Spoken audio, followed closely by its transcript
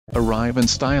Arrive in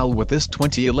style with this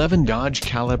 2011 Dodge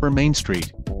Caliber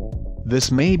Mainstreet. This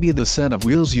may be the set of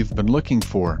wheels you've been looking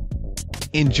for.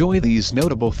 Enjoy these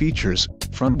notable features: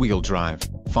 front-wheel drive,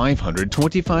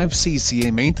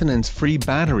 525cc maintenance-free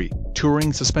battery,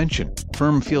 touring suspension,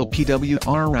 firm feel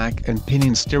PWR rack and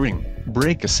pinion steering,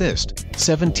 brake assist,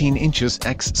 17 inches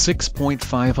x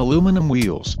 6.5 aluminum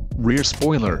wheels, rear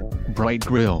spoiler, bright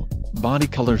grille, body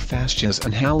color fascias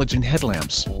and halogen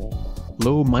headlamps.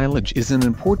 Low mileage is an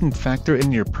important factor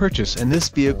in your purchase, and this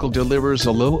vehicle delivers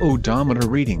a low odometer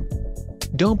reading.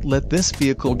 Don't let this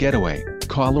vehicle get away.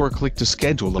 Call or click to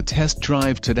schedule a test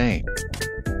drive today.